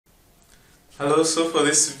Hello, so for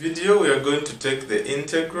this video we are going to take the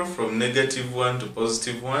integral from -1 to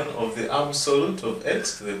 +1 of the absolute of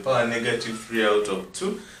x to the power -3 out of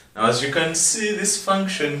 2. Now as you can see, this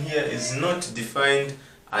function here is not defined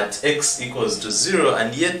at x equals to 0,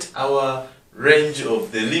 and yet our range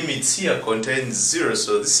of the limits here contains 0,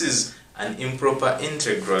 so this is an improper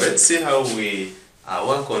integral. Let's see how we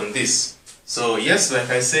work on this. So yes,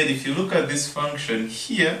 like I said, if you look at this function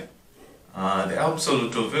here, the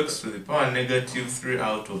absolute of x to the power -3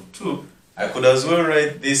 out of 2, I could as well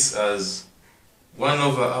write this as 1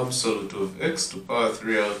 over absolute of x to power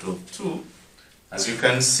 3 out of 2. As you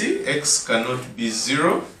can see, x cannot be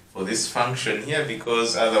 0 for this function here,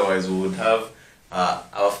 because otherwise we would have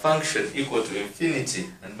our function equal to infinity.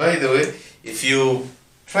 And by the way, if you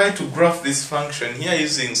try to graph this function here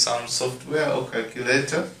using some software or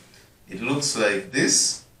calculator, it looks like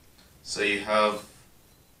this. So you have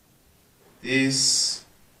this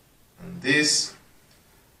and this.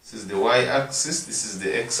 This is the y-axis, this is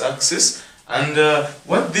the x-axis, and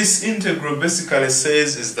what this integral basically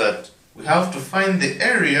says is that we have to find the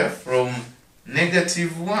area from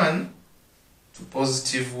 -1 to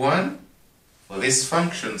 +1 for this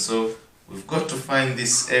function. So we've got to find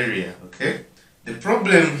this area, okay? The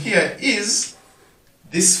problem here is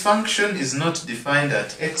this function is not defined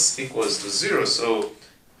at x equals to 0, so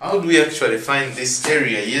how do we actually find this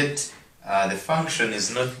area yet the function is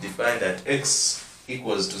not defined at x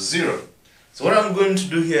equals to 0? So what I'm going to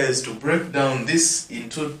do here is to break down this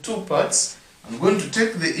into two parts. I'm going to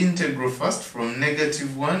take the integral first from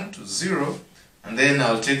 -1 to 0, and then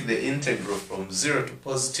I'll take the integral from 0 to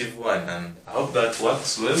 +1, and I hope that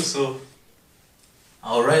works well. So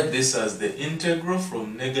I'll write this as the integral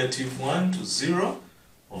from -1 to 0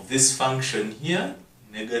 of this function here,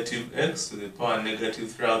 -x to the power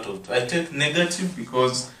 -3 out of 2. I take negative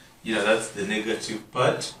because that's the negative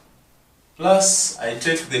part, plus I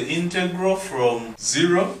take the integral from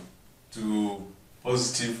 0 to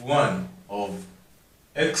 +1 of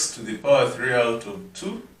x to the power 3 out of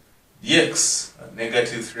 2 dx,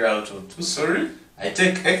 -3 out of 2, sorry. I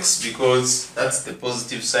take x because that's the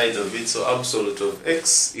positive side of it, so absolute of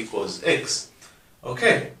x equals x.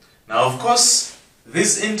 Okay, now of course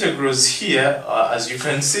these integrals here, as you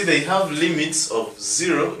can see, they have limits of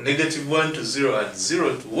 0, -1 to 0 and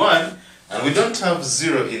 0 to 1, and we don't have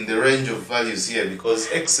 0 in the range of values here because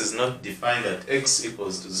x is not defined at x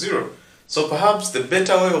equals to 0. So perhaps the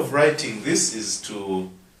better way of writing this is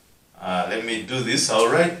to, let me do this, I'll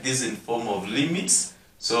write this in form of limits.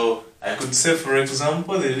 So I could say, for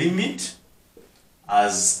example, the limit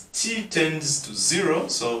as t tends to 0,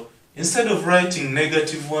 so instead of writing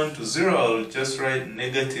 -1 to 0, I'll just write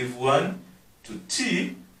 -1 to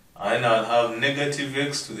t, and I'll have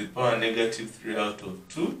 -x to the power -3 out of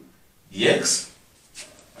 2 dx,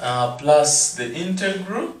 plus the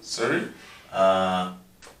integral, sorry,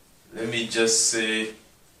 let me just say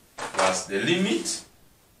plus the limit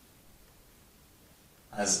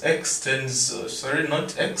as x tends, sorry,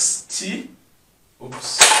 not x, t,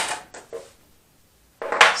 oops,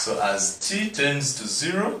 so as t tends to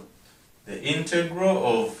 0, the integral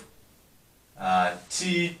of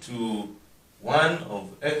t to 1 of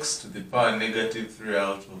x to the power -3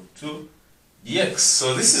 out of 2 dx.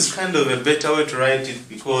 So this is kind of a better way to write it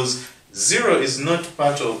because 0 is not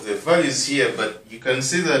part of the values here, but you can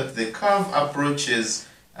see that the curve approaches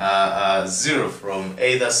 0 from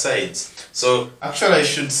either sides. So actually I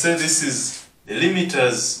should say this is the limit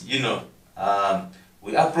as,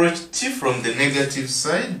 we approach t from the negative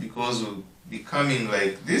side because we'll be coming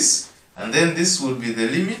like this, and then this will be the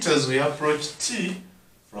limit as we approach t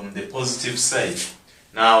from the positive side.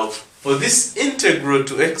 Now, for this integral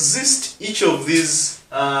to exist, each of these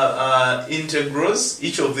integrals,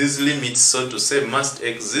 each of these limits, so to say, must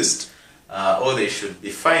exist, or they should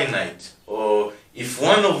be finite. Or if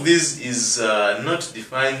one of these is not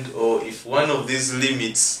defined, or if one of these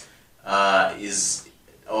limits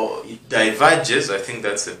or it diverges, I think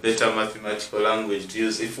that's a better mathematical language to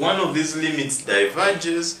use. If one of these limits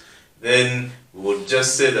diverges, then we would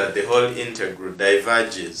just say that the whole integral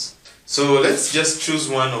diverges. So let's just choose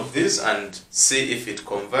one of these and see if it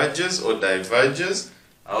converges or diverges.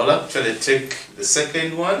 I'll actually take the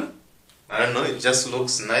second one. I don't know, it just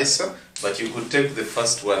looks nicer, but you could take the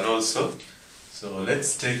first one also. So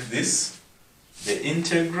let's take this, the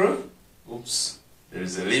integral, oops, there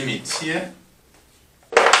is a limit here.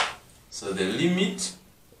 So the limit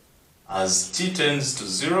as t tends to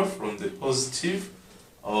 0 from the positive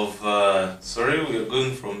of, sorry, we are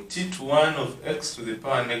going from t to 1 of x to the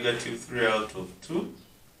power -3 out of 2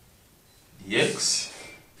 dx.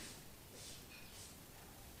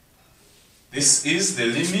 This is the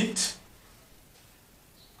limit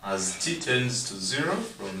as t tends to 0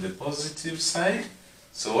 from the positive side.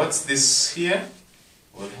 So what's this here?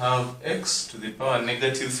 We'll have x to the power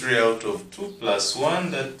negative 3 out of 2 plus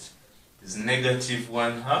 1, that is negative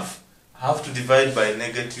 1/2. I have to divide by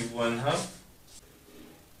negative 1/2,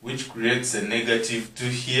 which creates a negative 2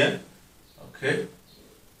 here. Okay,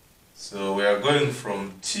 so we are going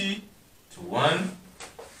from t to 1.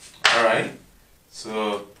 Alright,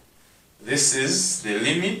 so this is the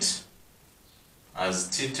limit as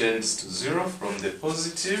t tends to 0 from the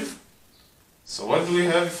positive. So what do we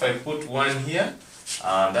have if I put 1 here?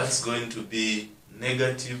 That's going to be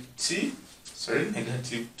negative 2.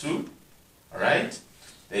 Alright,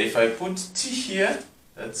 then if I put t here,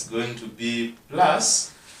 that's going to be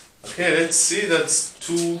plus. Okay, let's see, that's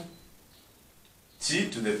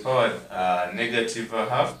 2t to the power negative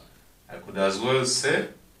 1/2. I could as well say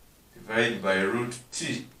divide by root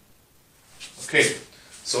t. Okay,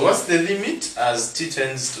 so what's the limit as t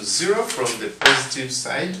tends to 0 from the positive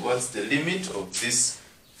side? What's the limit of this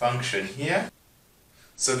function here?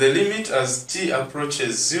 So the limit as t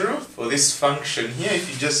approaches 0 for this function here, if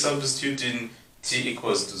you just substitute in t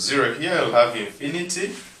equals to 0 here, you'll have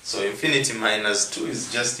infinity. So infinity minus 2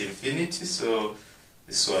 is just infinity. So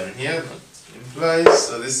this one here implies,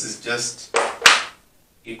 so this is just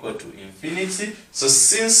equal to infinity. So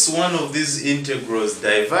since one of these integrals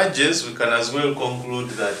diverges, we can as well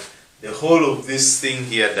conclude that the whole of this thing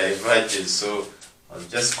here diverges. So I'll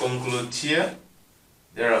just conclude here.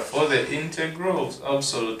 Therefore, the integral of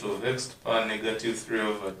absolute of x to the power negative 3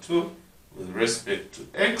 over 2 with respect to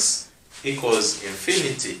x equals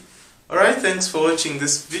infinity. Alright, thanks for watching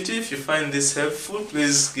this video. If you find this helpful,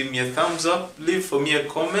 please give me a thumbs up. Leave for me a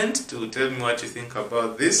comment to tell me what you think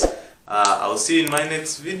about this. I'll see you in my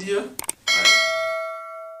next video.